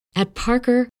At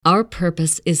Parker, our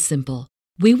purpose is simple.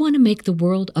 We want to make the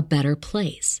world a better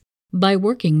place by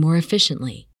working more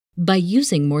efficiently, by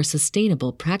using more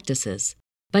sustainable practices,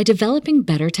 by developing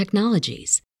better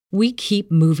technologies. We keep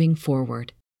moving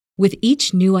forward. With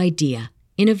each new idea,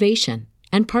 innovation,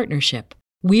 and partnership,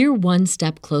 we're one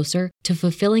step closer to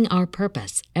fulfilling our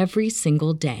purpose every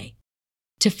single day.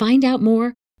 To find out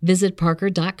more, visit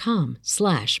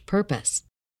parker.com/purpose.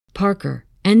 Parker,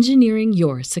 engineering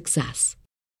your success.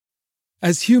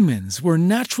 As humans, we're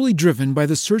naturally driven by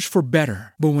the search for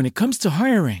better. But when it comes to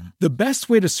hiring, the best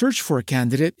way to search for a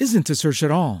candidate isn't to search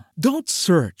at all. Don't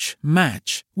search,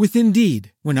 match with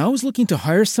Indeed. When I was looking to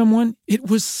hire someone, it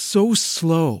was so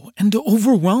slow and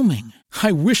overwhelming.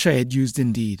 I wish I had used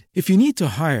Indeed. If you need to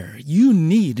hire, you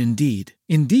need Indeed.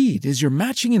 Indeed is your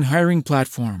matching and hiring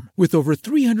platform with over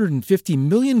 350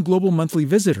 million global monthly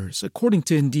visitors, according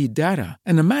to Indeed data,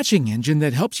 and a matching engine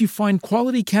that helps you find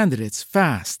quality candidates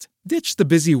fast. Ditch the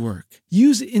busy work.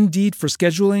 Use Indeed for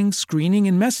scheduling, screening,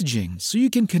 and messaging so you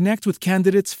can connect with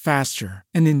candidates faster.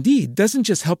 And Indeed doesn't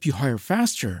just help you hire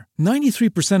faster.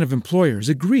 93% of employers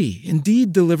agree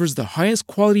Indeed delivers the highest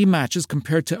quality matches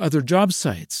compared to other job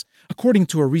sites, according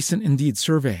to a recent Indeed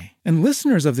survey. And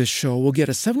listeners of this show will get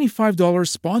a $75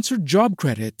 sponsored job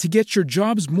credit to get your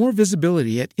jobs more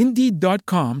visibility at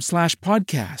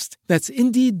Indeed.com/podcast. That's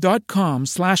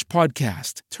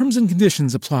Indeed.com/podcast. Terms and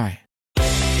conditions apply.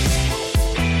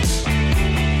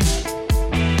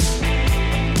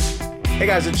 Hey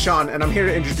guys, it's Sean, and I'm here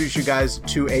to introduce you guys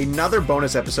to another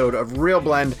bonus episode of Real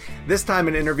Blend, this time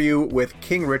an interview with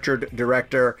King Richard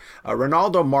director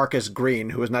Reinaldo Marcus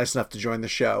Green, who was nice enough to join the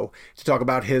show to talk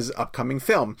about his upcoming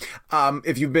film.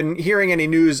 If you've been hearing any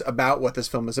news about what this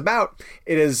film is about,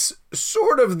 it is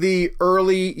sort of the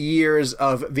early years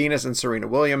of Venus and Serena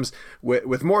Williams,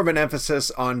 with more of an emphasis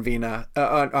on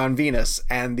Venus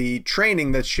and the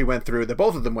training that she went through, that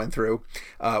both of them went through,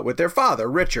 with their father,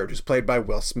 Richard, who's played by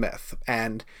Will Smith.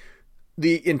 And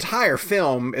the entire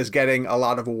film is getting a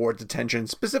lot of awards attention,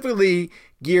 specifically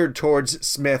geared towards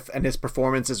Smith and his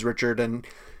performance as Richard. And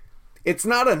it's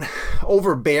not an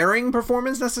overbearing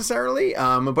performance necessarily,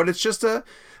 but it's just a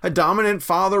dominant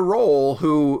father role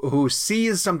who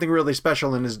sees something really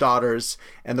special in his daughters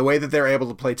and the way that they're able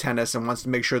to play tennis and wants to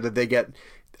make sure that they get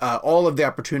all of the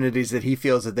opportunities that he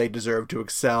feels that they deserve to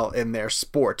excel in their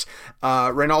sport.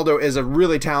 Reinaldo is a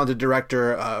really talented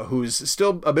director who's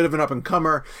still a bit of an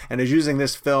up-and-comer and is using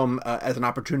this film as an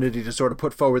opportunity to sort of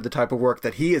put forward the type of work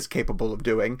that he is capable of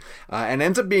doing, and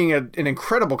ends up being an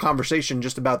incredible conversation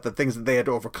just about the things that they had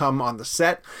to overcome on the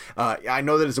set. I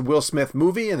know that it's a Will Smith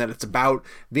movie and that it's about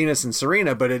Venus and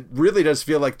Serena, but it really does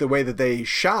feel like the way that they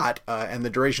shot and the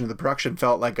duration of the production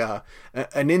felt like an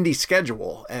indie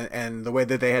schedule, and the way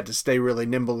that they had to stay really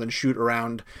nimble and shoot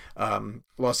around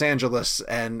Los Angeles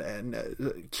and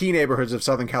key neighborhoods of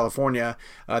Southern California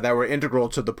that were integral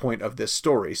to the point of this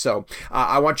story. So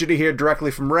I want you to hear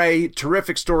directly from Ray,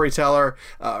 terrific storyteller,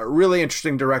 really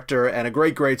interesting director, and a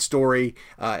great story,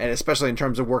 and especially in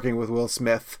terms of working with Will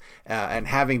Smith and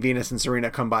having Venus and Serena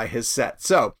come by his set.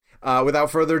 So without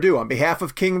further ado, on behalf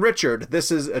of King Richard,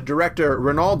 this is director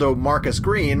Reinaldo Marcus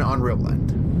Green on Real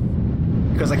Blend.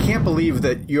 Because I can't believe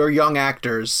that your young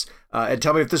actors, and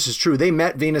tell me if this is true, they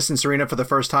met Venus and Serena for the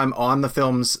first time on the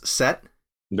film's set?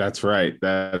 That's right.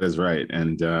 That is right.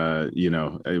 And,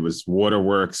 it was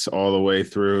waterworks all the way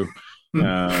through.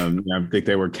 I think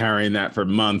they were carrying that for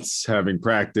months, having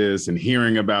practice and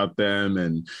hearing about them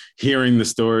and hearing the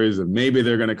stories of maybe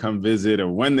they're going to come visit or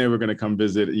when they were going to come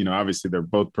visit. Obviously they're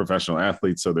both professional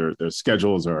athletes, so their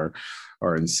schedules are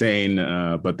insane,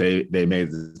 but they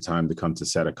made the time to come to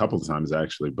set a couple of times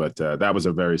actually. But that was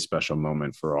a very special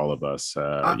moment for all of us,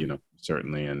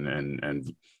 certainly.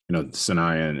 And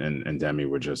Sanaya and Demi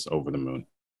were just over the moon.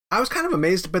 I was kind of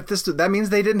amazed, but that means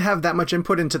they didn't have that much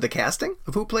input into the casting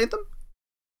of who played them?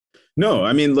 No,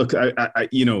 I mean, look, I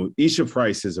Isha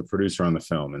Price is a producer on the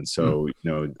film. And so,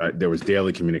 there was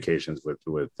daily communications with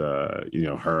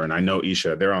her. And I know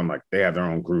Isha, they have their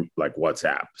own group, like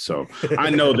WhatsApp. So I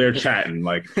know they're chatting,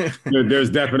 there's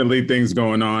definitely things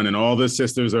going on, and all the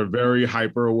sisters are very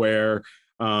hyper aware.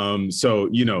 But in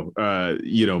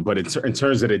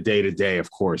terms of the day to day, of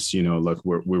course, look,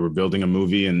 we were building a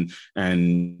movie and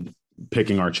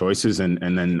picking our choices, and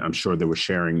then I'm sure they were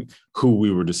sharing who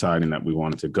we were deciding that we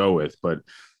wanted to go with. But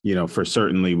for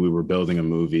certainly we were building a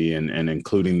movie and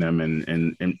including them and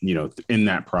in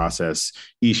that process,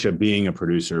 Isha being a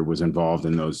producer was involved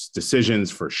in those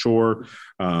decisions for sure.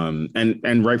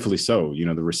 And rightfully so,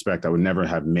 the respect. I would never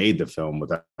have made the film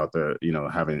without the,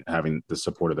 having the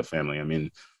support of the family. I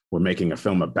mean, we're making a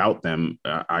film about them,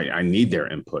 I need their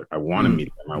input. I want to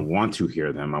meet them. I want to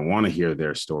hear them. I want to hear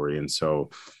their story. And so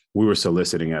we were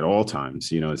soliciting at all times.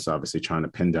 It's obviously trying to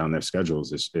pin down their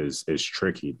schedules is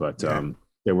tricky, but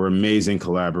they were amazing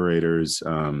collaborators.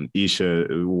 Isha,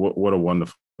 what a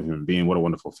wonderful human being, what a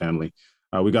wonderful family.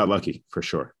 We got lucky for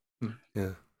sure.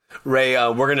 Yeah. Ray,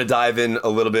 we're going to dive in a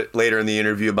little bit later in the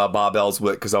interview about Bob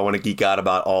Elswit, because I want to geek out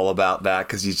about that,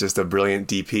 because he's just a brilliant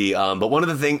DP. But one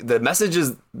of the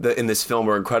messages in this film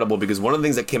were incredible, because one of the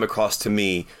things that came across to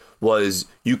me was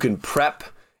you can prep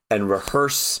and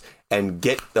rehearse and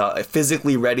get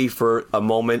physically ready for a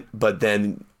moment, but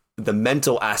then the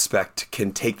mental aspect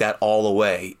can take that all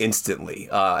away instantly,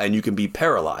 and you can be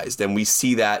paralyzed. And we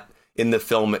see that in the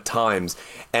film at times.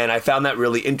 And I found that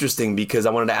really interesting, because I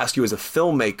wanted to ask you, as a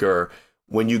filmmaker,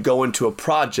 when you go into a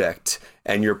project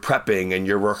and you're prepping and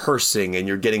you're rehearsing and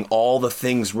you're getting all the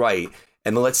things right,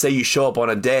 and then let's say you show up on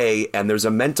a day and there's a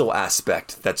mental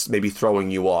aspect that's maybe throwing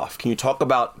you off. Can you talk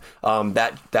about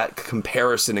that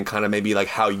comparison and kind of maybe like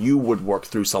how you would work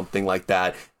through something like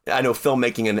that? I know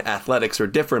filmmaking and athletics are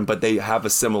different, but they have a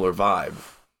similar vibe.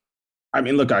 I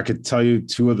mean, look, I could tell you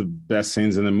two of the best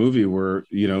scenes in the movie were,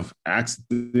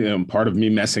 part of me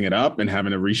messing it up and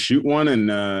having to reshoot one, and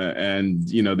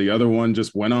the other one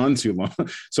just went on too long.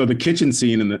 So the kitchen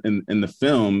scene in the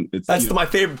film, that's my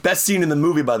favorite, best scene in the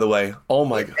movie, by the way. Oh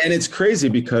my God! And it's crazy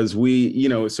because we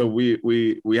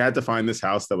had to find this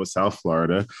house that was South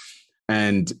Florida,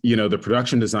 and the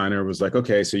production designer was like,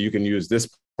 okay, so you can use this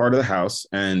part of the house,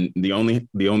 and the only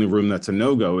room that's a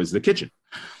no-go is the kitchen.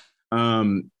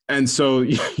 And so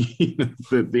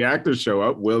the actors show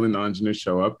up, Will and Anjana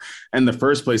show up, and the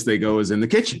first place they go is in the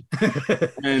kitchen.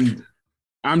 And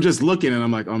I'm just looking and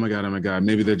I'm like, oh my God,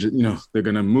 maybe they're just, they're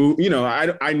going to move.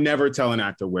 I never tell an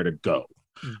actor where to go.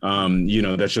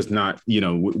 That's just not,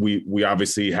 we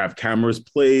obviously have cameras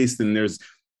placed, and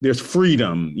there's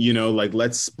freedom, like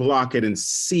let's block it and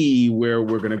see where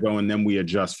we're going to go. And then we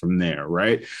adjust from there.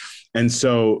 Right. And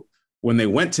so when they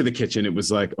went to the kitchen, it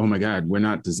was like, oh my God, we're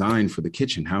not designed for the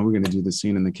kitchen. How are we going to do the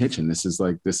scene in the kitchen? This is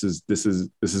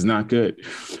not good.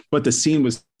 But the scene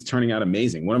was turning out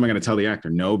amazing. What am I going to tell the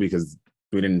actor? No, because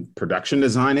we didn't production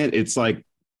design it. It's like,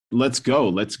 let's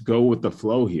go with the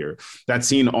flow here. That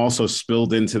scene also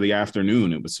spilled into the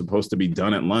afternoon. It was supposed to be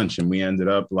done at lunch, and we ended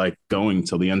up like going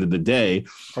till the end of the day.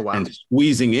 Oh, wow. And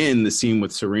squeezing in the scene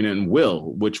with Serena and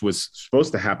Will, which was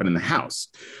supposed to happen in the house.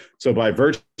 So by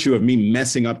virtue of me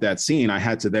messing up that scene, I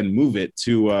had to then move it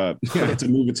to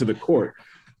the court.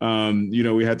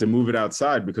 We had to move it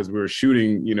outside because we were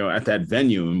shooting, at that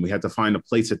venue, and we had to find a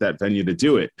place at that venue to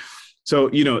do it. So,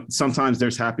 sometimes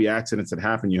there's happy accidents that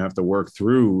happen. You have to work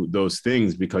through those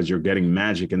things because you're getting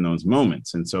magic in those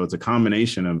moments. And so it's a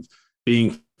combination of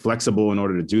being flexible in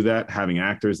order to do that, having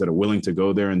actors that are willing to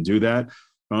go there and do that.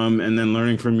 And then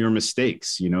learning from your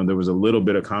mistakes. There was a little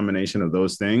bit of combination of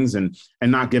those things, and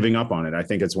not giving up on it. I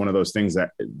think it's one of those things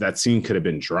that scene could have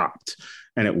been dropped,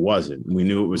 and it wasn't. We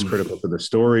knew it was critical to the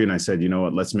story. And I said, you know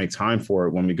what, let's make time for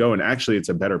it when we go. And actually it's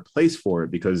a better place for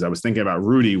it, because I was thinking about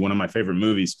Rudy, one of my favorite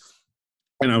movies.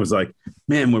 And I was like,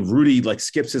 man, when Rudy like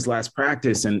skips his last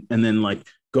practice and then like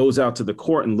goes out to the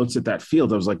court and looks at that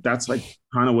field, I was like, that's like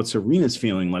kind of what Serena's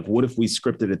feeling. Like, what if we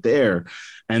scripted it there?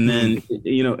 And then, and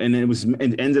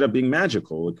it ended up being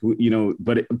magical,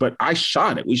 but I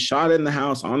shot it. We shot it in the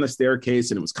house on the staircase,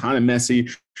 and it was kind of messy.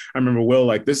 I remember Will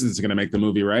like, this is going to make the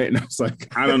movie, right? And I was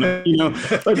like, I don't know,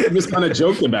 like I just kind of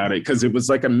joked about it because it was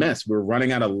like a mess. We were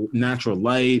running out of natural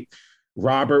light.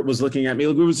 Robert was looking at me.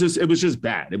 It was just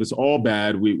bad. It was all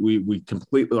bad. We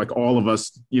completely, like all of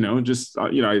us,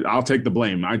 I'll take the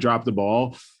blame. I dropped the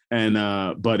ball, and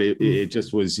but it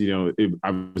just was,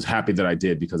 I was happy that I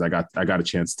did, because I got a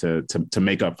chance to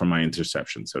make up for my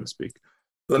interception, so to speak.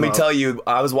 Let me tell you,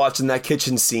 I was watching that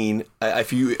kitchen scene.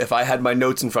 If I had my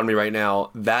notes in front of me right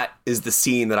now, that is the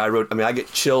scene that I wrote. I mean, I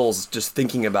get chills just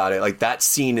thinking about it. Like, that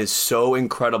scene is so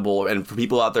incredible. And for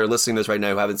people out there listening to this right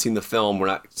now who haven't seen the film, we're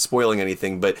not spoiling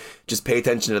anything, but just pay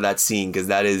attention to that scene, because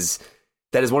that is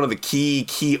one of the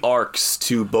key arcs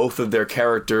to both of their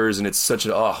characters, and it's such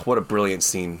what a brilliant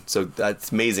scene. So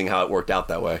that's amazing how it worked out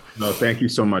that way. No, thank you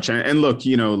so much. And look,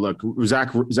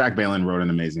 Zach Balan wrote an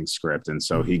amazing script, and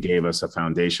so he gave us a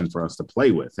foundation for us to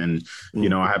play with. And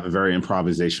I have a very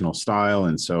improvisational style,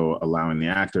 and so allowing the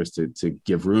actors to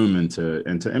give room and to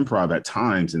improv at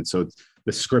times, and so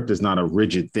the script is not a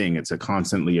rigid thing. It's a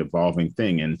constantly evolving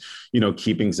thing. And,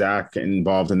 keeping Zach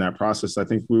involved in that process, I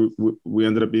think we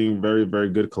ended up being very, very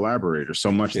good collaborators,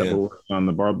 so much that we're working on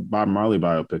the Bob Marley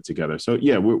biopic together. So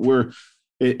yeah, we're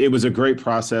it was a great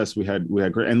process. We had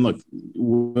great, and look,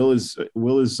 Will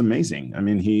is amazing. I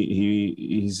mean,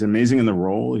 he's amazing in the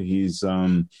role.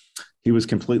 He was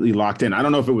completely locked in. I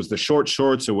don't know if it was the short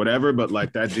shorts or whatever, but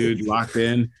like that dude locked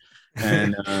in,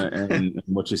 and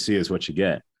what you see is what you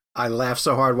get. I laughed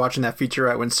so hard watching that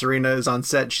featurette when Serena is on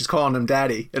set. She's calling him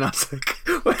daddy. And I was like,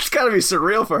 well, it's got to be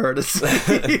surreal for her to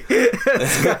see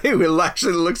this guy who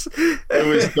actually looks... It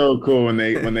was so cool when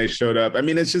they showed up. I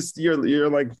mean, it's just, you're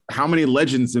like, how many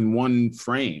legends in one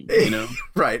frame, you know?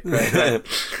 Right.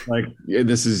 Like,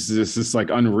 this is like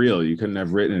unreal. You couldn't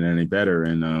have written it any better.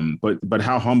 And, but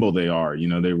how humble they are, you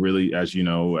know, they really, as you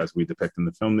know, as we depict in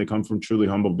the film, they come from truly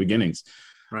humble beginnings.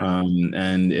 Right.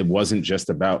 And it wasn't just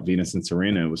about Venus and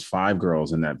Serena. It was 5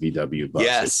 girls in that VW bus.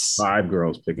 Yes. 5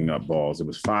 girls picking up balls. It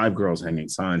was 5 girls hanging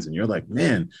signs. And you're like,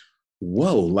 man,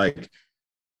 whoa, like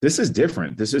this is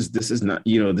different. This is not,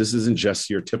 you know, this isn't just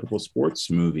your typical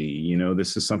sports movie. You know,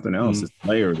 this is something else. It's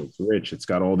layered, it's rich. It's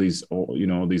got all these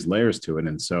layers to it.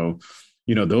 And so,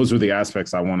 you know, those were the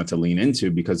aspects I wanted to lean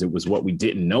into because it was what we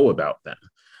didn't know about them.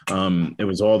 It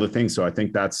was all the things. So I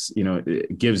think that's, you know,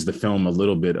 it gives the film a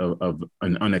little bit of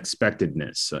an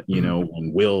unexpectedness, you know,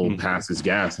 when Will passes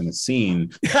gas in a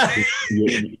scene.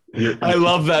 I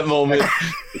love that moment.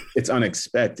 It's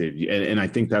unexpected. And I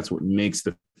think that's what makes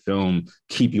the film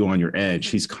keep you on your edge.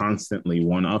 He's constantly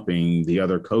one-upping the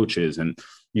other coaches, and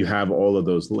you have all of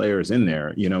those layers in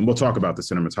there, you know, and we'll talk about the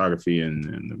cinematography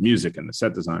and the music and the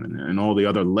set design and all the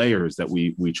other layers that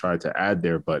we tried to add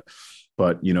there. But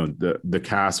you know, the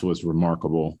cast was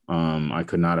remarkable. I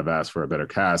could not have asked for a better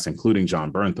cast, including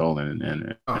Jon Bernthal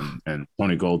and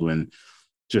Tony Goldwyn,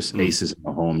 just aces in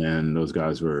the hole, man. Those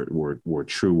guys were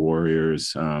true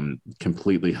warriors.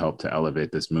 Completely helped to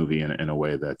elevate this movie in a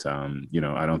way that you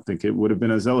know, I don't think it would have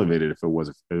been as elevated if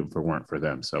it weren't for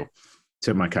them. So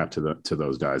tip my cap to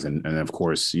those guys, and of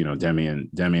course, you know, Demi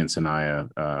and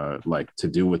Sanaya, like to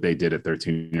do what they did at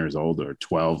 13 years old or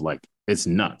 12, like. It's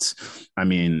nuts. I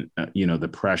mean, you know, the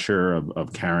pressure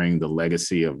of carrying the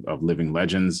legacy of living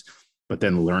legends, but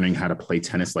then learning how to play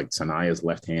tennis. Like Sanaya's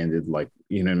left-handed, like,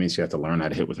 you know what I mean? She had to learn how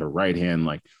to hit with her right hand.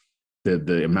 Like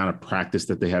the amount of practice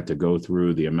that they had to go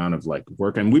through, the amount of like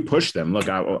work, and we pushed them. Look,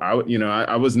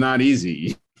 I was not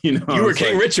easy. You know, you were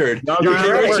King Richard. You were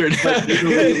King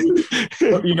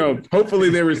Richard. You know, hopefully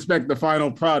they respect the final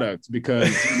product because,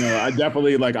 you know, I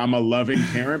definitely like, I'm a loving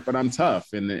parent, but I'm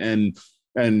tough.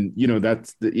 And you know,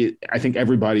 that's I think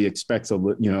everybody expects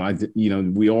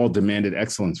we all demanded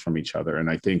excellence from each other. And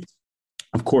I think,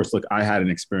 of course, look, I had an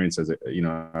experience as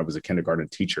I was a kindergarten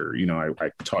teacher. You know,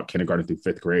 I taught kindergarten through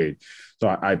 5th grade.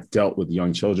 So I've dealt with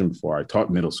young children before. I taught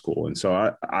middle school. And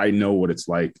so I know what it's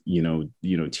like, you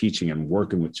know, teaching and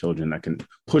working with children that can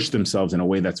push themselves in a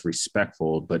way that's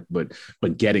respectful,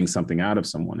 but getting something out of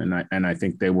someone. And I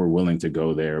think they were willing to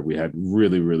go there. We had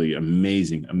really, really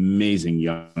amazing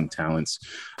young talents,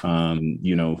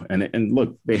 you know, and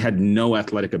look, they had no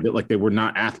athletic ability. Like they were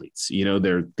not athletes, you know,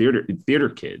 they're theater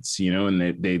kids, you know, and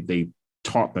they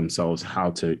taught themselves how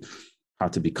to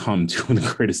become 2 of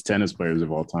the greatest tennis players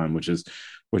of all time, which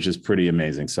is pretty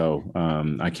amazing. So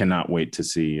I cannot wait to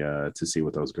see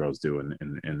what those girls do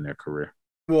in their career.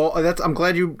 Well, I'm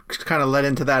glad you kind of led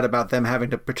into that about them having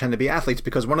to pretend to be athletes,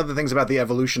 because one of the things about the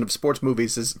evolution of sports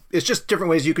movies is it's just different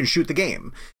ways you can shoot the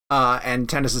game. And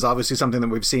tennis is obviously something that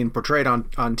we've seen portrayed on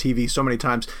TV so many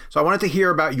times. So I wanted to hear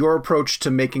about your approach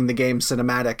to making the game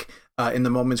cinematic in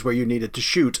the moments where you needed to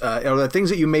shoot. Are there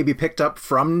things that you maybe picked up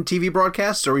from TV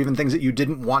broadcasts, or even things that you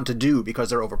didn't want to do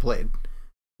because they're overplayed?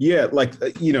 Yeah, like,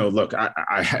 you know, look,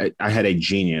 I had a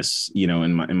genius, you know,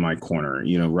 in my corner.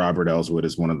 You know, Robert Elswit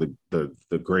is one of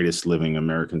the greatest living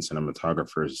American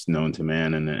cinematographers known to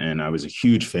man, and I was a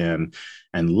huge fan.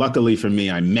 And luckily for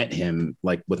me, I met him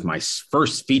like with my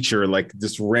first feature, like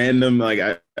this random,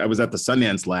 like I was at the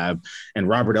Sundance Lab, and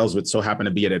Robert Elswit so happened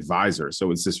to be an advisor.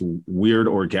 So it's this weird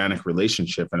organic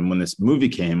relationship. And when this movie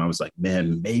came, I was like,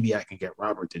 man, maybe I can get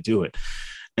Robert to do it.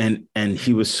 And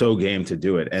he was so game to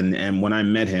do it. And when I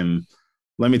met him,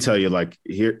 let me tell you, like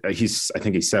I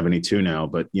think he's 72 now,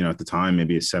 but you know, at the time,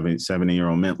 maybe a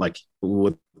 70-year-old man, like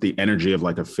with the energy of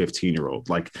like a 15-year-old,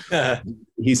 like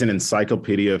he's an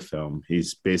encyclopedia of film.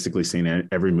 He's basically seen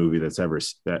every movie that's ever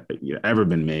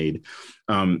been made.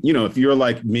 You know, if you're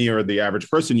like me or the average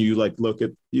person, you like look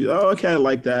at, oh, okay, I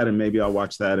like that, and maybe I'll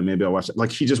watch that, and maybe I'll watch it.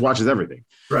 Like he just watches everything.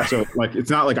 Right. So like, it's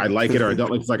not like I like it or I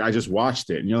don't like. It's like I just watched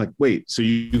it, and you're like, wait, so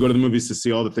you go to the movies to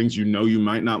see all the things you know you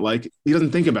might not like. He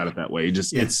doesn't think about it that way. He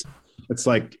just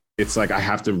it's like I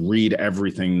have to read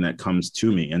everything that comes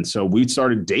to me. And so we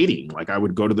started dating. Like I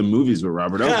would go to the movies with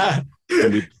Robert Elswit.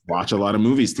 and we watch a lot of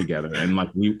movies together, and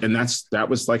that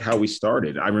was like how we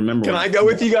started. I remember. Can I go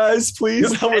with you guys,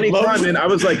 please? Anytime. And I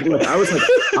was like,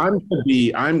 I'm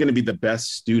gonna be the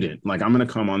best student. Like, I'm gonna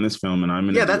come on this film, and I'm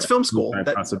gonna. Yeah, that's film school.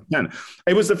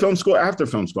 It was the film school after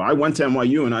film school. I went to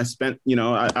NYU, and I spent,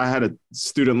 I had a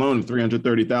student loan of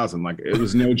 $330,000. Like, it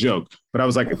was no joke. But I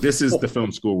was like, this is the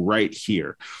film school right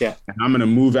here. Yeah. And I'm going to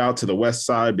move out to the West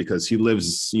Side because he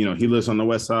lives on the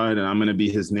West Side, and I'm going to be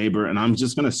his neighbor. And I'm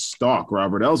just going to stalk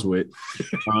Robert Elswit,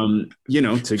 and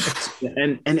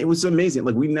it was amazing.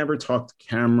 Like, we never talked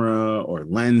camera or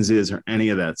lenses or any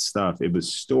of that stuff. It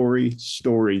was story,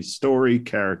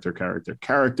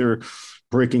 character,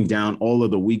 breaking down all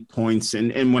of the weak points.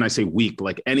 And when I say weak,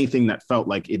 like anything that felt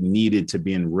like it needed to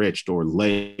be enriched or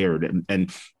layered.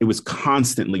 And it was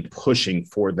constantly pushing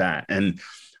for that. And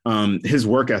his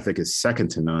work ethic is second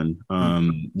to none.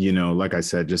 Like I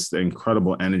said, just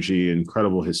incredible energy,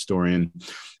 incredible historian.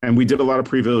 And we did a lot of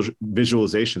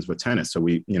pre-visualizations with tennis. So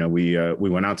we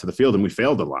went out to the field and we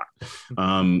failed a lot.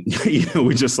 It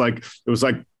was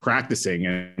like practicing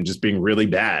and just being really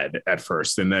bad at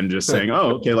first, and then just saying,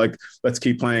 oh, okay, like, let's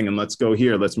keep playing and let's go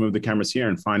here. Let's move the cameras here,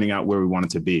 and finding out where we want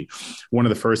it to be. One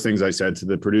of the first things I said to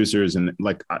the producers, and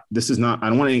like, I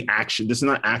don't want any action. This is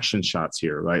not action shots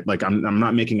here, right? Like, I'm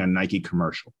not making a Nike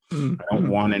commercial. I don't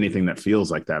want anything that feels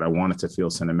like that. I want it to feel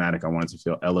cinematic. I want it to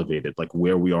feel elevated, like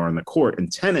where we are in the court.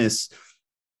 And tennis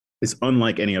is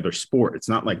unlike any other sport. It's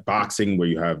not like boxing where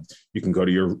you can go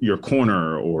to your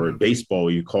corner, or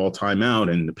baseball, you call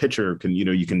timeout and the pitcher can,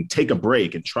 you can take a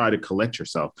break and try to collect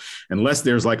yourself. Unless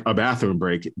there's like a bathroom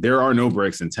break, there are no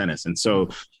breaks in tennis. And so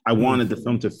I wanted the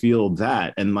film to feel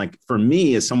that. And like, for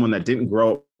me, as someone that didn't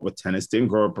grow up with tennis, didn't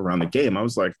grow up around the game, I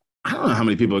was like, I don't know how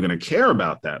many people are going to care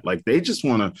about that. Like, they just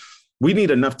we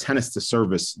need enough tennis to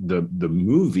service the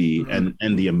movie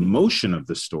and the emotion of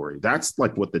the story. That's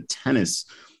like what the tennis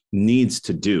needs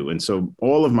to do. And so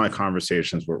all of my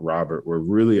conversations with Robert were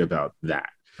really about that,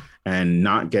 and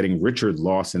not getting Richard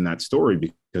lost in that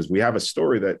story, because we have a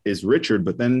story that is Richard,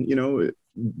 but then,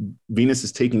 Venus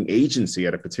is taking agency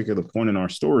at a particular point in our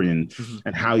story, and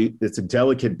how it's a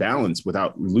delicate balance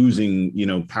without losing,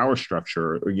 power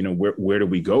structure, or, where do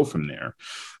we go from there?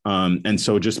 And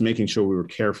so just making sure we were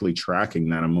carefully tracking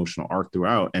that emotional arc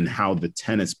throughout, and how the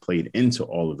tennis played into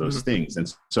all of those things.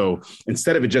 And so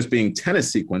instead of it just being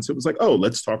tennis sequence, it was like, oh,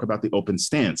 let's talk about the open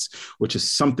stance, which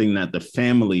is something that the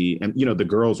family and, the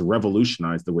girls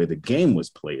revolutionized the way the game was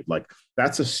played. Like,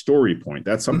 that's a story point.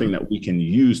 That's something that we can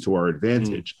use to our advantage.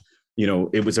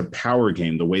 It was a power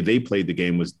game. The way they played the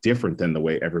game was different than the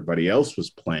way everybody else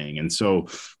was playing. And so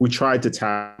we tried to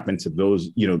tap into those,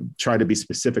 try to be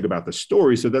specific about the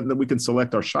story so that we can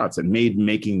select our shots. It made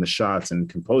making the shots and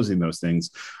composing those things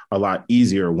a lot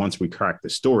easier once we cracked the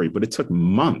story. But it took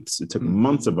months. It took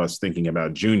months of us thinking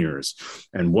about juniors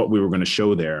and what we were going to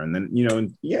show there. And then,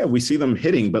 we see them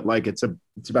hitting, but like, it's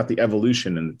about the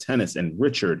evolution and the tennis and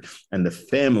Richard and the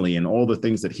family and all the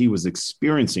things that he was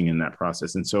experiencing in that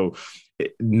process. And so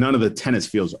none of the tennis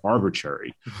feels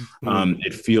arbitrary.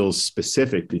 It feels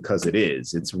specific because it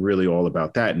is. It's really all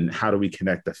about that. And how do we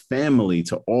connect the family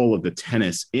to all of the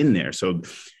tennis in there? So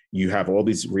you have all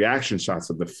these reaction shots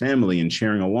of the family and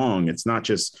cheering along. It's not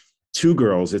just 2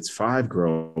 girls, it's 5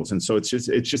 girls. And so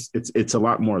it's a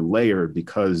lot more layered,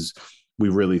 because we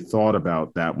really thought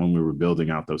about that when we were building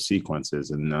out those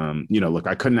sequences. And, look,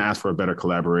 I couldn't ask for a better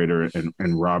collaborator,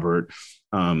 and Robert,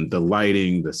 the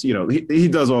lighting, he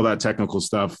does all that technical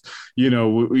stuff, he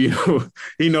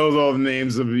knows all the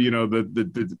names of,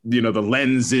 the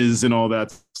lenses and all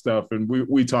that stuff. And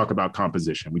we talk about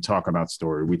composition, we talk about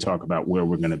story, we talk about where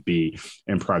we're going to be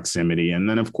in proximity. And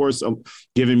then, of course,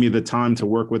 giving me the time to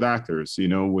work with actors,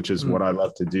 which is what I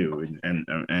love to do,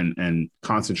 and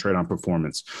concentrate on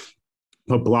performance.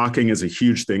 But blocking is a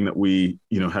huge thing that we,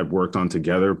 have worked on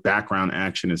together. Background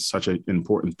action is such an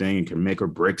important thing. It can make or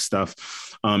break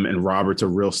stuff. And Robert's a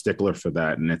real stickler for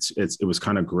that. And it was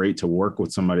kind of great to work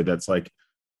with somebody that's like,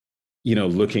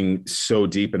 looking so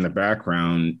deep in the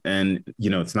background. And,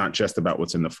 it's not just about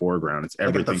what's in the foreground. It's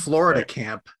everything. Like at the Florida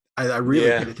camp, I really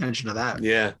paid attention to that.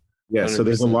 Yeah. Yeah. 100%. So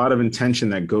there's a lot of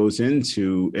intention that goes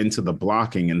into the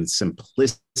blocking and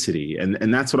simplicity.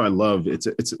 And that's what I love. There's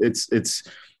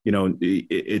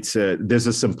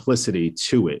a simplicity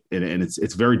to it, and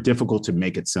it's very difficult to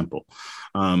make it simple,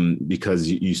 because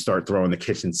you start throwing the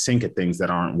kitchen sink at things that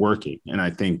aren't working. And I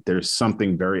think there's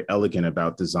something very elegant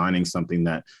about designing something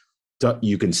that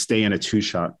you can stay in a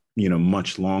 2-shot,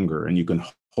 much longer, and you can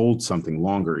hold something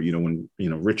longer. When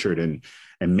Richard and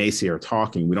Macy are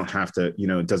talking, we don't have to,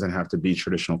 it doesn't have to be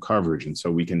traditional coverage, and so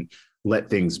we can let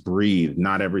things breathe.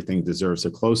 Not everything deserves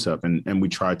a close up. And we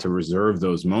try to reserve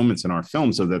those moments in our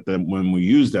film so that when we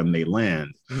use them, they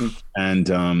land. Mm-hmm.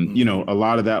 And, you know, a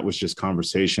lot of that was just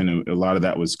conversation. And a lot of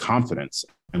that was confidence.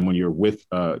 And when you're with,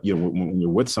 when you're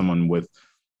with someone with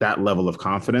that level of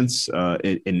confidence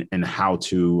in how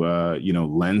to,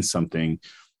 lend something,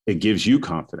 it gives you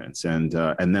confidence. And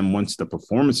then once the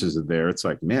performances are there, it's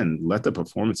like, man, let the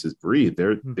performances breathe.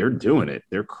 They're doing it.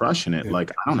 They're crushing it.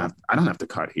 Like, I don't have to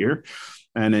cut here.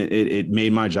 And it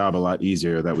made my job a lot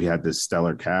easier that we had this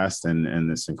stellar cast and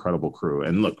this incredible crew.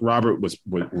 And look, Robert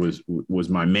was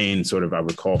my main sort of, I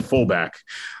would call, fullback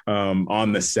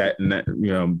on the set. And that,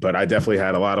 you know, but I definitely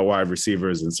had a lot of wide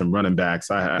receivers and some running backs.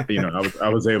 I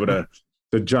was able to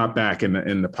drop back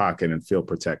in the pocket and feel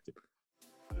protected.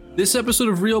 This episode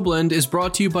of Real Blend is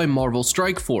brought to you by Marvel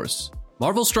Strike Force.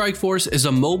 Marvel Strike Force is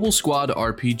a mobile squad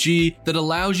RPG that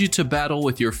allows you to battle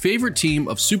with your favorite team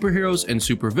of superheroes and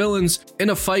supervillains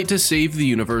in a fight to save the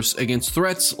universe against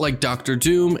threats like Doctor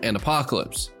Doom and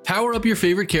Apocalypse. Power up your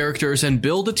favorite characters and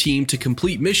build a team to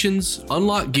complete missions,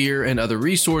 unlock gear and other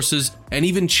resources, and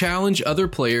even challenge other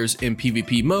players in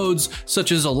PvP modes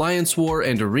such as Alliance War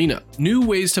and Arena. New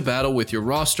ways to battle with your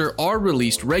roster are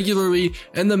released regularly,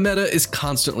 and the meta is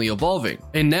constantly evolving.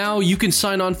 And now you can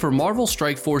sign on for Marvel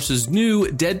Strike Force's new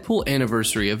Deadpool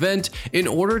Anniversary event in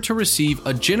order to receive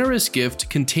a generous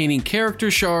gift containing character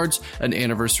shards, an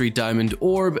anniversary diamond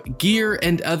orb, gear,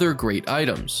 and other great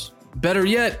items. Better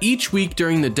yet, each week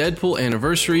during the Deadpool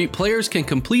Anniversary, players can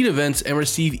complete events and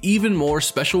receive even more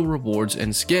special rewards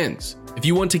and skins. If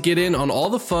you want to get in on all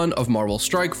the fun of Marvel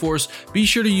Strike Force, be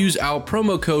sure to use our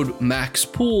promo code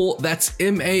MAXPOOL, that's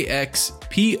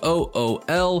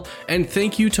MAXPOOL, and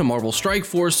thank you to Marvel Strike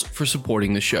Force for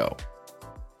supporting the show.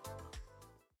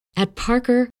 At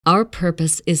Parker, our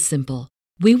purpose is simple.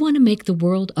 We want to make the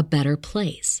world a better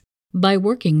place by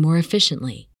working more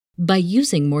efficiently, by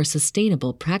using more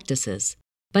sustainable practices,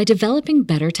 by developing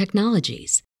better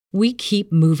technologies. We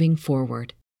keep moving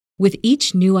forward. With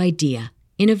each new idea,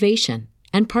 innovation,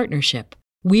 and partnership,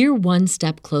 we're one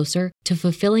step closer to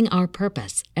fulfilling our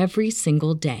purpose every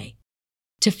single day.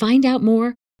 To find out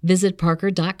more, visit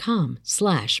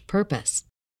parker.com/purpose.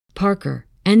 Parker,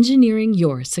 engineering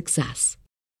your success.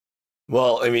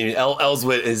 Well, I mean,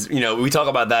 Elswit is, you know, we talk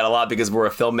about that a lot because we're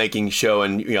a filmmaking show,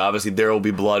 and, you know, obviously There Will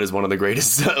Be Blood is one of the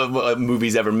greatest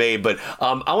movies ever made. But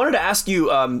I wanted to ask you,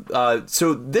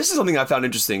 so this is something I found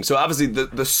interesting. So obviously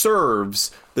the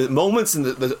serves, the moments and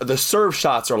the serve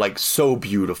shots are like so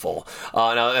beautiful.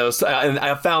 And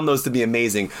I found those to be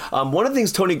amazing. One of the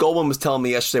things Tony Goldwyn was telling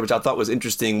me yesterday, which I thought was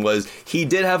interesting, was he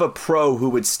did have a pro who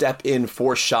would step in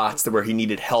for shots where he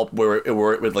needed help, where it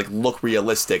would like look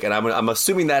realistic. And I'm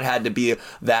assuming that had to be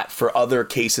that for other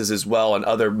cases as well, and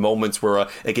other moments where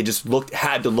it just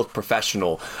had to look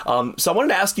professional. So I wanted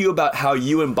to ask you about how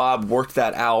you and Bob worked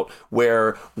that out,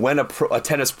 where when a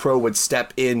tennis pro would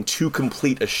step in to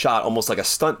complete a shot, almost like a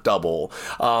stunt double,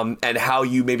 and how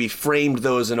you maybe framed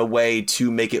those in a way to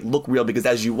make it look real, because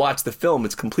as you watch the film,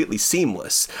 it's completely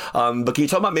seamless. But can you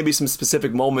talk about maybe some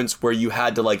specific moments where you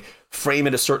had to like frame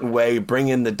it a certain way, bring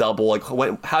in the double, like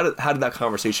how did that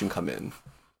conversation come in?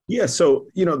 Yeah. So,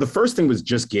 you know, the first thing was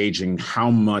just gauging how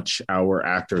much our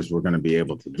actors were going to be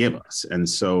able to give us. And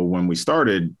so when we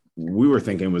started, we were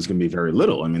thinking it was going to be very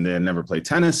little. I mean, they had never played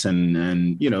tennis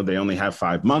and, you know, they only have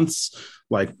 5 months,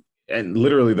 and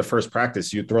literally the first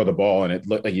practice, you throw the ball and it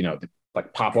looked like, you know,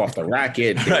 like pop off the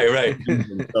racket. Right.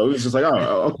 So it was just like,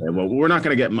 oh, okay, well, we're not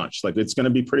going to get much. Like, it's going to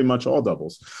be pretty much all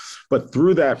doubles. But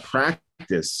through that practice,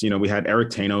 you know, we had Eric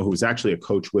Taino, who was actually a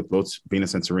coach with both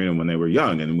Venus and Serena when they were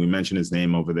young. And we mentioned his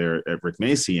name over there at Rick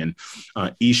Macy, and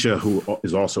Isha, who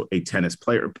is also a tennis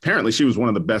player. Apparently she was one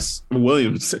of the best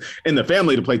Williams in the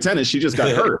family to play tennis. She just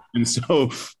got hurt. And so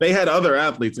they had other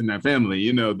athletes in that family,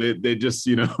 you know, they just,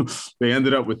 you know, they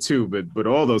ended up with 2, but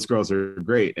all those girls are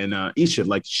great. And Isha,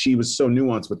 like, she was so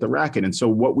nuanced with the racket. And so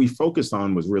what we focused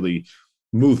on was really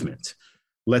movement.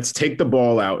 Let's take the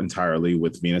ball out entirely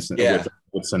with Venus and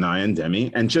with Sanaya and Demi,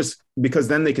 and just because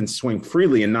then they can swing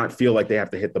freely and not feel like they have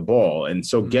to hit the ball. And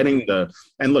so getting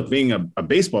being a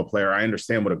baseball player, I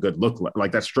understand what a good look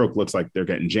like that stroke looks like. They're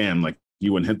getting jammed. Like,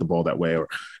 you wouldn't hit the ball that way, or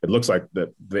it looks like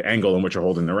the angle in which you're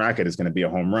holding the racket is going to be a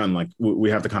home run. Like, we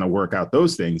have to kind of work out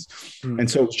those things. And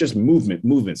so it's just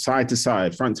movement, side to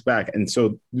side, front to back. And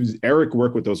so Eric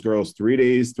worked with those girls 3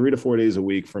 to 4 days a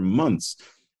week for months.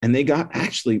 And they got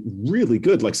actually really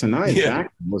good. Like, Sanaya's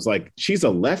backhand was like, she's a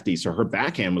lefty, so her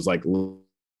backhand was like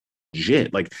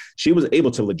legit. Like, she was able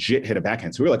to legit hit a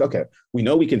backhand. So we were like, okay, we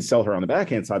know we can sell her on the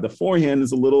backhand side. The forehand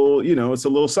is a little, you know, it's a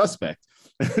little suspect.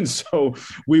 And so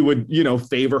we would,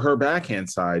 favor her backhand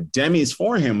side. Demi's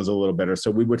forehand was a little better,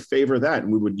 so we would favor that,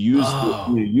 and we would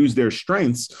use their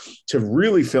strengths to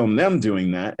really film them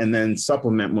doing that, and then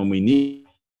supplement when we need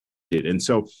it. And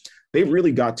so they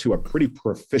really got to a pretty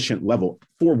proficient level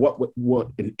for what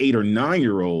an 8 or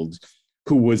 9-year-old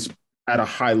who was at a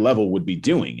high level would be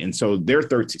doing. And so they're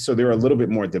 13, so they're a little bit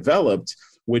more developed,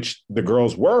 which the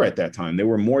girls were at that time. They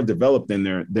were more developed than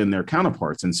their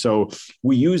counterparts. And so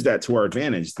we used that to our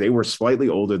advantage. They were slightly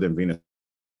older than Venus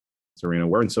Serena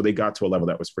were. And so they got to a level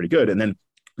that was pretty good. And then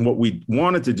what we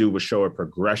wanted to do was show a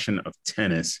progression of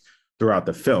tennis throughout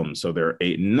the film. So they're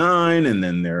 8 and 9, and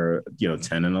then they're,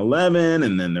 10 and 11,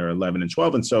 and then they're 11 and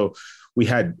 12. And so we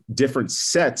had different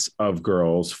sets of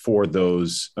girls for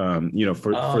those, for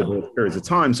those periods of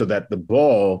time, so that the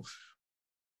ball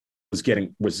was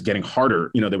getting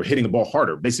harder. They were hitting the ball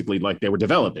harder, basically, like they were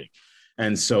developing.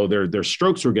 And so their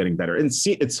strokes were getting better. And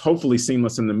it's hopefully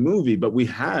seamless in the movie, but we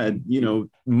had,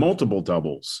 multiple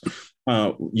doubles.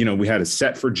 We had a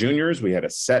set for juniors. We had a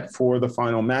set for the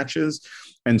final matches.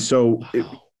 And so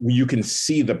you can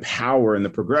see the power and the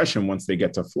progression once they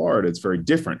get to Florida. It's very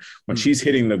different. When she's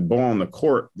hitting the ball on the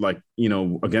court, like,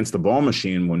 against the ball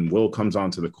machine, when Will comes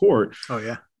onto the court. Oh,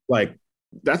 yeah. Like,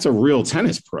 that's a real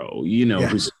tennis pro,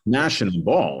 who's smashing the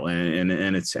ball,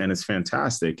 and it's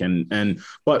fantastic.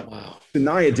 But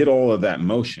Sanaya did all of that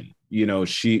motion.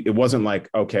 It wasn't like,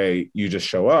 okay, you just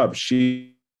show up.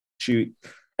 She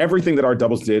everything that our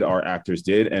doubles did, our actors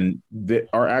did, and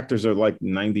our actors are like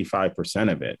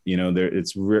 95% of it.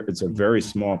 It's a very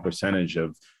small percentage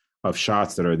of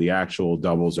shots that are the actual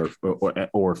doubles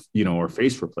or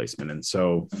face replacement. And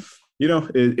so,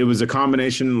 it was a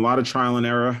combination, a lot of trial and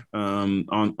error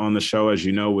on the show, as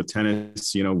with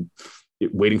tennis,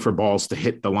 waiting for balls to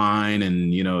hit the line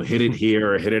and, hit it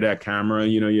here or hit it at camera.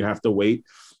 You have to wait.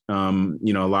 A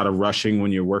lot of rushing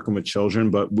when you're working with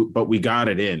children, but we got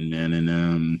it in,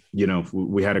 and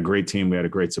we had a great team. We had a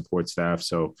great support staff.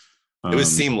 So it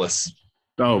was seamless.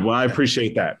 Oh, well, I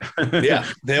appreciate that. Yeah,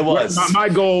 there was. My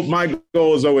goal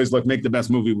is always, make the best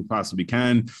movie we possibly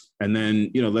can. And then,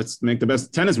 let's make the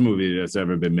best tennis movie that's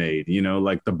ever been made.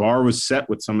 The bar was set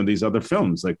with some of these other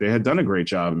films. Like, they had done a great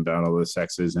job in Battle of the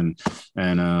Sexes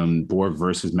and Borg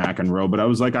versus McEnroe. But I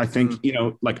was like, I think,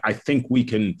 I think we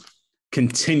can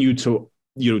continue to,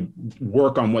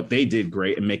 work on what they did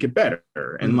great and make it better.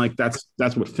 And that's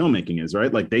what filmmaking is,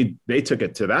 right? Like, they took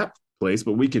it to that place,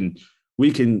 but we can,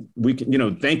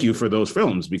 thank you for those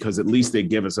films, because at least they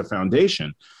give us a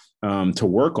foundation to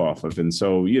work off of. And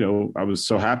so, I was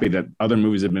so happy that other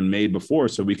movies have been made before,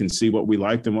 so we can see what we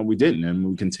liked and what we didn't.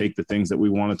 And we can take the things that we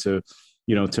wanted to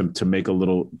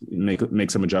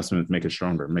make some adjustments, make it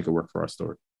stronger, make it work for our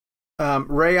story.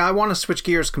 Ray, I want to switch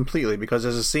gears completely, because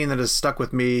there's a scene that has stuck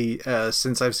with me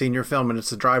since I've seen your film, and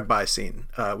it's the drive-by scene,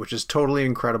 which is totally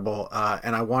incredible.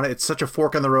 And it's such a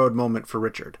fork in the road moment for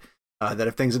Richard. That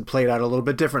if things had played out a little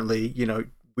bit differently,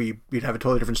 we'd have a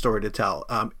totally different story to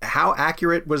tell. How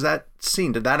accurate was that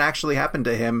scene? Did that actually happen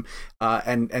to him?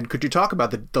 And could you talk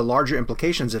about the larger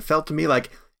implications? It felt to me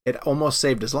like it almost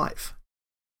saved his life.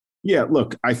 Yeah,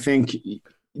 look, I think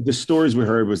the stories we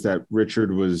heard was that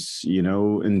Richard was,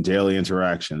 in daily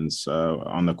interactions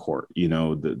on the court.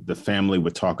 The family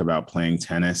would talk about playing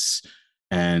tennis,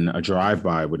 and a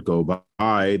drive-by would go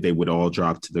by. They would all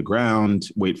drop to the ground,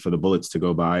 wait for the bullets to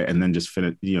go by, and then just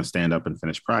finish, stand up and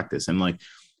finish practice. And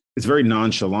it's very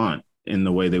nonchalant in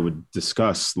the way they would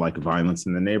discuss violence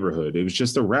in the neighborhood. It was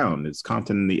just around. It's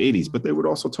Compton in the 80s, but they would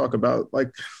also talk about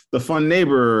the fun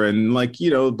neighbor and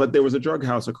but there was a drug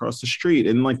house across the street.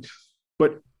 And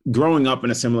but growing up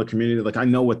in a similar community, I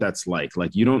know what that's like.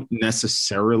 You don't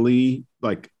necessarily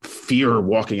fear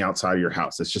walking outside of your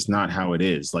house. It's just not how it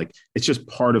is. It's just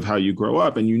part of how you grow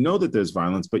up, and that there's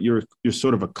violence, but you're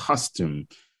sort of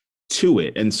accustomed to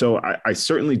it. And so I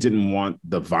certainly didn't want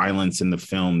the violence in the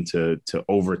film to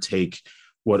overtake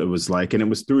what it was like. And it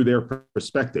was through their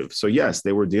perspective. So yes,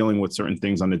 they were dealing with certain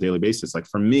things on a daily basis.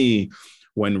 For me,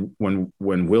 when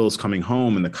Will's coming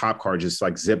home and the cop car just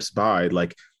zips by,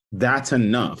 that's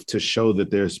enough to show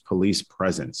that there's police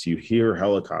presence. You hear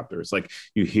helicopters,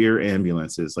 you hear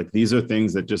ambulances. These are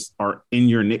things that just are in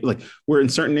your where in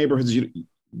certain neighborhoods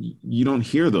you don't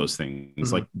hear those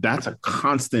things. Mm-hmm. That's a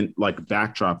constant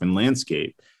backdrop and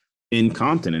landscape. in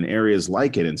Compton and areas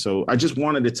like it. And so I just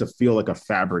wanted it to feel like a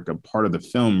fabric, a part of the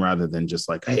film, rather than just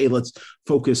like, hey, let's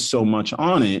focus so much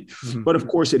on it. Mm-hmm. But of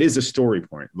course, it is a story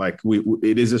point. Like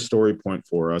it is a story point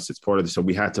for us. It's part of the, so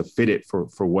we had to fit it for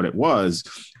what it was,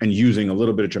 and using a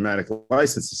little bit of dramatic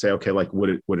license to say, okay, like would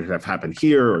it have happened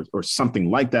here or something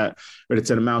like that? But it's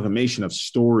an amalgamation of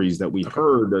stories that we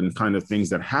heard and kind of things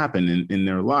that happen in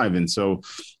their life. And so,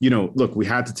 look, we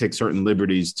had to take certain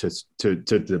liberties to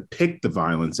depict the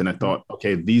violence. And I thought,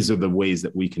 okay, these are the ways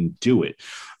that we can do it.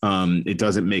 It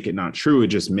doesn't make it not true. It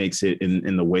just makes it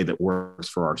in the way that works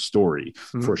for our story.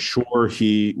 Mm-hmm. For sure,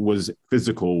 he was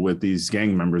physical with these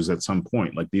gang members at some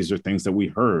point. Like, these are things that we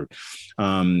heard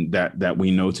that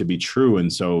we know to be true.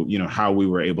 And so, how we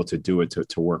were able to do it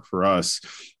to work for us,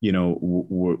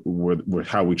 were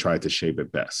how we tried to shape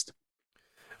it best.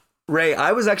 Ray,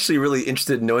 I was actually really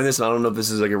interested in knowing this, and I don't know if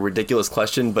this is like a ridiculous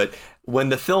question, but when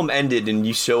the film ended and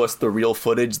you show us the real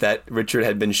footage that Richard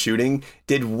had been shooting,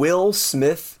 did Will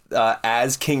Smith,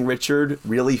 as King Richard,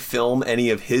 really film any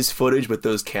of his footage with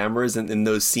those cameras and in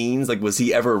those scenes? Like, was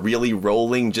he ever really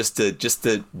rolling just to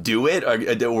do it,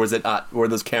 or was it not, were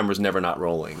those cameras never not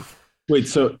rolling? Wait,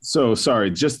 so sorry,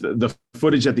 just the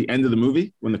footage at the end of the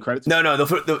movie when the credits? No, the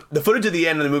footage at the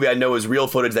end of the movie I know is real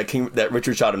footage that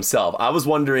Richard shot himself. I was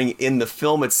wondering, in the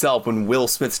film itself, when Will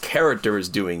Smith's character is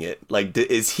doing it, like,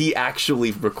 is he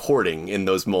actually recording in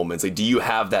those moments? Like, do you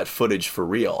have that footage for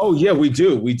real? Oh yeah, we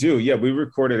do. Yeah, we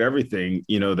recorded everything,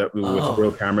 with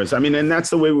real cameras. I mean, and that's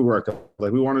the way we work.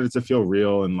 Like, we wanted it to feel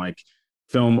real and like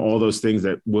film all those things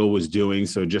that Will was doing.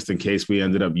 So just in case we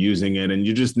ended up using it, and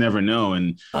you just never know.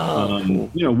 And,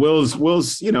 cool.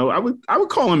 Will's, I would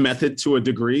call him method to a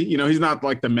degree. He's not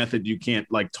like the method you can't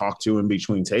like talk to in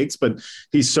between takes, but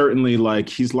he's certainly like,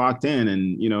 he's locked in,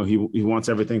 and, he wants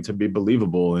everything to be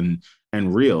believable and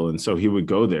real. And so he would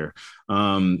go there.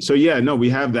 So yeah, no, we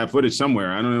have that footage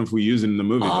somewhere. I don't know if we use it in the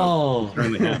movie. Oh, but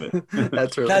we certainly have it.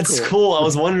 That's cool. I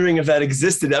was wondering if that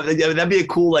existed. That'd be a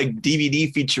cool like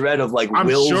DVD featurette of like. I'm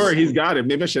sure he's got it.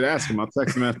 Maybe I should ask him. I'll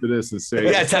text him after this and say.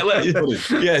 Yes, ask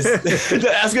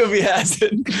him if he has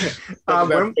it.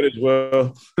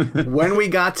 When we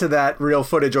got to that real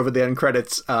footage over the end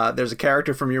credits, there's a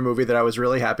character from your movie that I was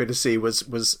really happy to see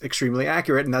was extremely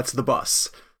accurate, and that's the bus.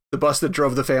 The bus that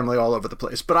drove the family all over the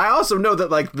place. But I also know that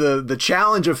like the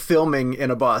challenge of filming in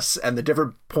a bus and the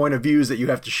different point of views that you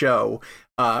have to show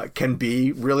can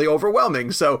be really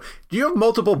overwhelming. So do you have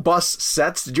multiple bus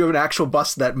sets? Did you have an actual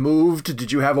bus that moved?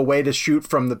 Did you have a way to shoot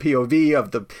from the POV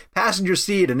of the passenger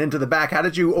seat and into the back? How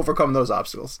did you overcome those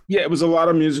obstacles? Yeah, it was a lot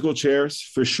of musical chairs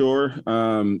for sure.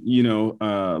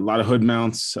 A lot of hood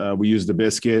mounts. We used the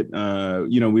biscuit.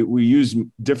 We use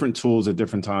different tools at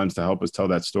different times to help us tell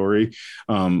that story,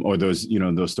 or those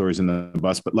stories in the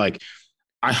bus. But like,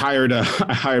 I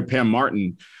hired Pam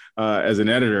Martin as an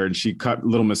editor, and she cut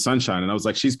Little Miss Sunshine, and I was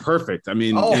like, she's perfect. I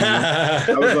mean, I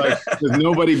was like, there's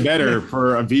nobody better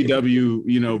for a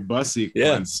VW, bus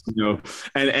sequence,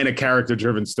 and a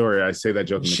character-driven story. I say that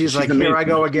jokingly. She's like, amazing. Here I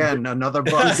go again, another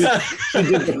bus. She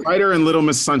did The Fighter and Little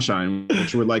Miss Sunshine,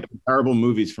 which were like comparable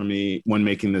movies for me when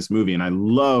making this movie, and I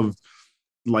loved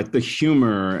like the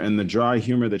humor and the dry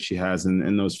humor that she has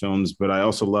in those films, but I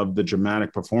also love the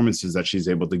dramatic performances that she's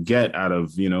able to get out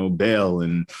of, Bale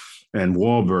and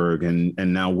Wahlberg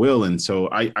and now Will. And so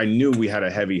I knew we had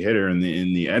a heavy hitter in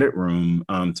the edit room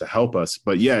to help us.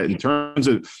 But yeah, in terms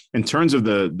of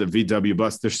the VW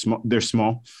bus, they're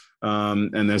small.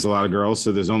 And there's a lot of girls,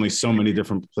 so there's only so many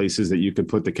different places that you could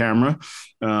put the camera.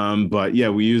 But yeah,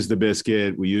 we used the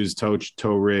biscuit, we used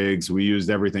tow rigs, we used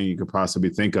everything you could possibly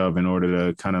think of in order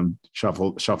to kind of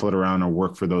shuffle it around or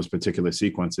work for those particular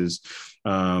sequences.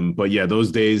 But yeah,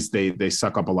 those days they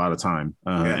suck up a lot of time.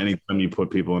 Anytime you put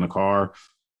people in a car,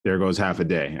 there goes half a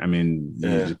day. I mean,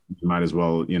 you might as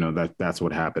well, that's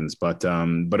what happens. But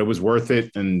it was worth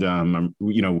it. And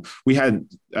we had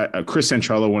Chris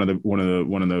Santrella, one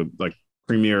of the like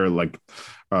premier like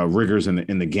riggers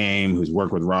in the game, who's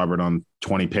worked with Robert on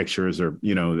 20 pictures, or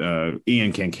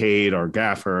Ian Kincaid, our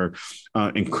gaffer,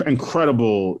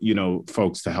 incredible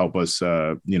folks to help us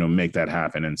make that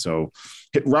happen. And so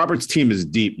Robert's team is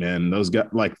deep, man. Those guys,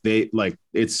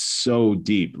 it's so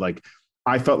deep. Like,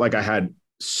 I felt like I had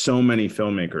so many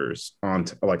filmmakers on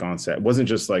set. It wasn't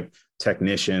just like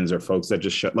technicians or folks that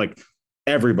just shot, like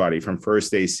everybody from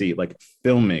first AC, like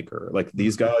filmmaker, like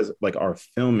these guys like are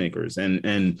filmmakers.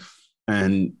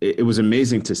 And it was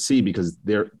amazing to see, because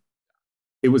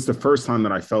it was the first time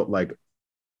that I felt like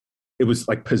it was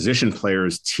like position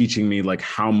players teaching me like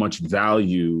how much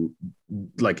value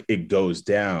like it goes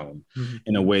down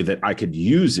in a way that I could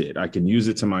use it. I can use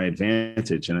it to my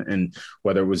advantage. And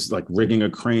whether it was like rigging a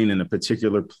crane in a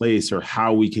particular place, or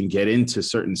how we can get into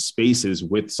certain spaces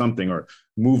with something, or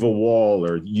move a wall,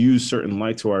 or use certain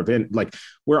light to our advantage. Like,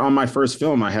 where on my first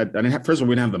film, first of all,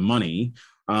 we didn't have the money.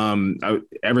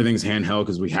 Everything's handheld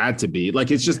because we had to be.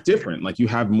 Like, it's just different. Like, you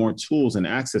have more tools and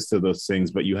access to those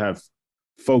things, but you have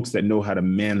folks that know how to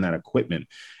man that equipment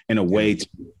in a way to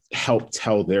help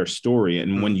tell their story.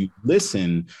 And when you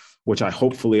listen, which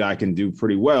hopefully I can do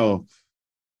pretty well,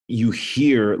 you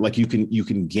hear, like, you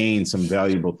can gain some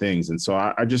valuable things. And so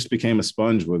I just became a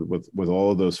sponge with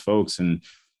all of those folks, and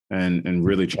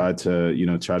really tried to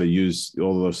use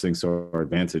all of those things to our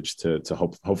advantage to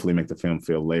hopefully make the film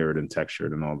feel layered and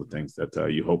textured and all the things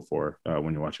that you hope for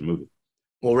when you watch a movie.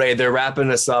 Well, Ray, they're wrapping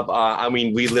us up. I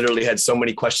mean, we literally had so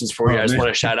many questions for you. I want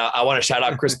to shout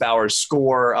out Chris Bauer's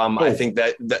score. I think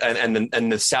that the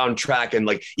soundtrack, and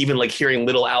like even like hearing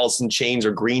Little Alice in Chains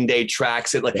or Green Day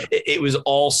tracks, it was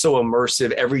all so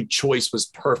immersive. Every choice was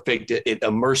perfect. It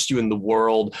immersed you in the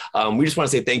world. We just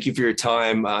want to say thank you for your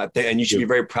time, and you should be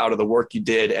very proud of the work you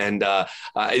did. And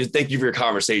thank you for your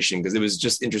conversation, because it was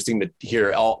just interesting to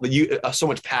hear so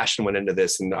much passion went into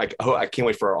this, and I can't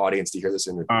wait for our audience to hear this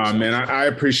interview. Man,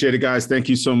 I appreciate it, guys. Thank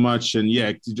you so much. And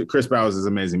yeah, Chris Bowers is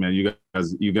amazing, man. You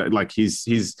guys, like, he's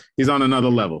on another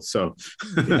level. So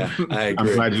yeah, I agree.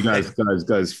 I'm glad you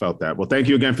guys felt that. Well, thank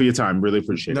you again for your time. Really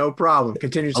appreciate it. No problem.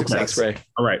 Continued success. Thanks, Ray.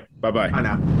 All right. Bye-bye. Bye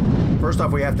now. First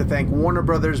off, we have to thank Warner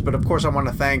Brothers, but of course I want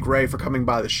to thank Ray for coming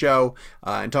by the show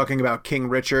and talking about King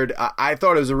Richard. I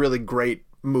thought it was a really great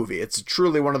movie. It's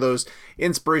truly one of those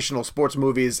inspirational sports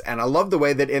movies, and I love the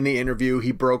way that in the interview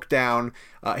he broke down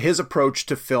his approach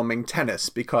to filming tennis,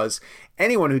 because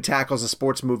anyone who tackles a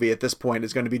sports movie at this point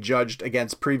is going to be judged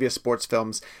against previous sports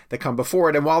films that come before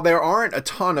it. And while there aren't a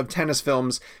ton of tennis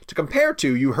films to compare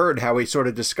to, you heard how he sort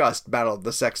of discussed Battle of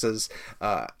the Sexes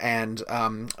and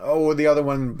the other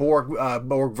one, Borg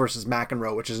versus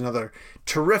McEnroe, which is another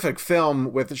terrific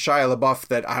film with Shia LaBeouf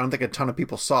that I don't think a ton of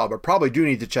people saw, but probably do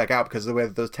need to check out because of the way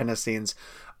that those tennis scenes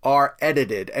are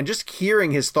edited. And just hearing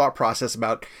his thought process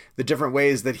about the different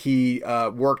ways that he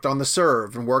worked on the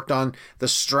serve and worked on the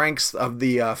strengths of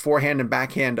the forehand and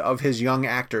backhand of his young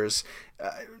actors.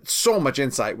 So much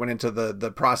insight went into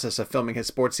the process of filming his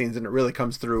sports scenes, and it really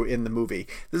comes through in the movie.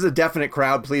 This is a definite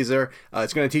crowd pleaser.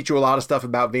 It's going to teach you a lot of stuff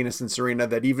about Venus and Serena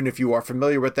that even if you are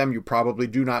familiar with them, you probably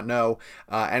do not know,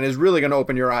 and is really going to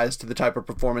open your eyes to the type of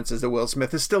performances that Will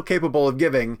Smith is still capable of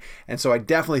giving. And so I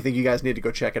definitely think you guys need to go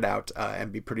check it out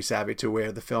and be pretty savvy to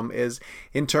where the film is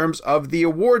in terms of the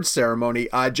awards ceremony.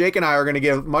 Jake and I are going to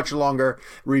give much longer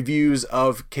reviews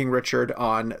of King Richard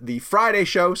on the Friday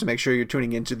show, so make sure you're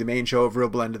tuning into the main show of Real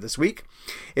Blend this week.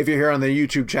 If you're here on the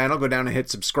YouTube channel, go down and hit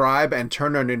subscribe and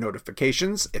turn on your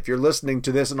notifications. If you're listening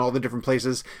to this in all the different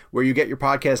places where you get your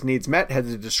podcast needs met, head to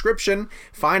the description,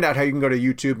 find out how you can go to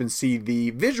YouTube and see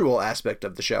the visual aspect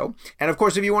of the show. And of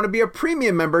course, if you want to be a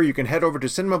premium member, you can head over to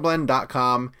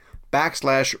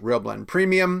cinemablend.com/RealBlend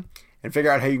Premium and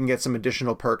figure out how you can get some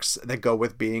additional perks that go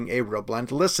with being a Real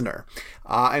Blend listener.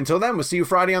 Until then, we'll see you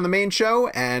Friday on the main show,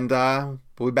 and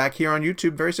we'll be back here on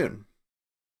YouTube very soon.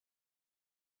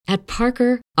 At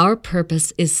Parker, our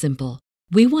purpose is simple.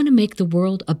 We want to make the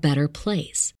world a better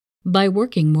place by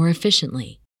working more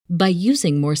efficiently, by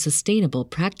using more sustainable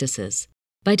practices,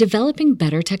 by developing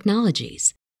better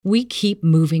technologies. We keep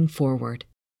moving forward.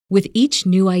 With each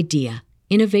new idea,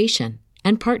 innovation,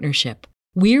 and partnership,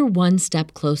 we're one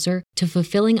step closer to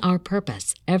fulfilling our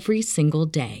purpose every single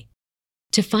day.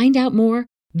 To find out more,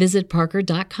 visit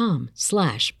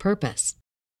parker.com/purpose.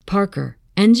 Parker,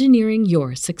 engineering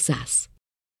your success.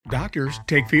 Doctors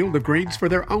take Field of Greens for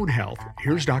their own health.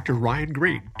 Here's Dr. Ryan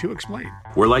Green to explain.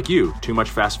 We're like you, too much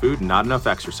fast food and not enough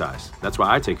exercise. That's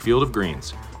why I take Field of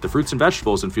Greens. The fruits and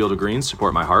vegetables in Field of Greens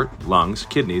support my heart, lungs,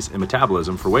 kidneys, and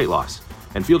metabolism for weight loss.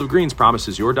 And Field of Greens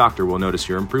promises your doctor will notice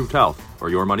your improved health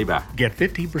or your money back. Get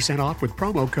 15% off with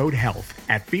promo code HEALTH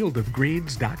at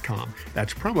fieldofgreens.com.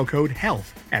 That's promo code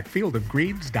HEALTH at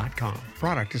fieldofgreens.com.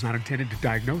 Product is not intended to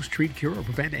diagnose, treat, cure, or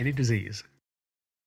prevent any disease.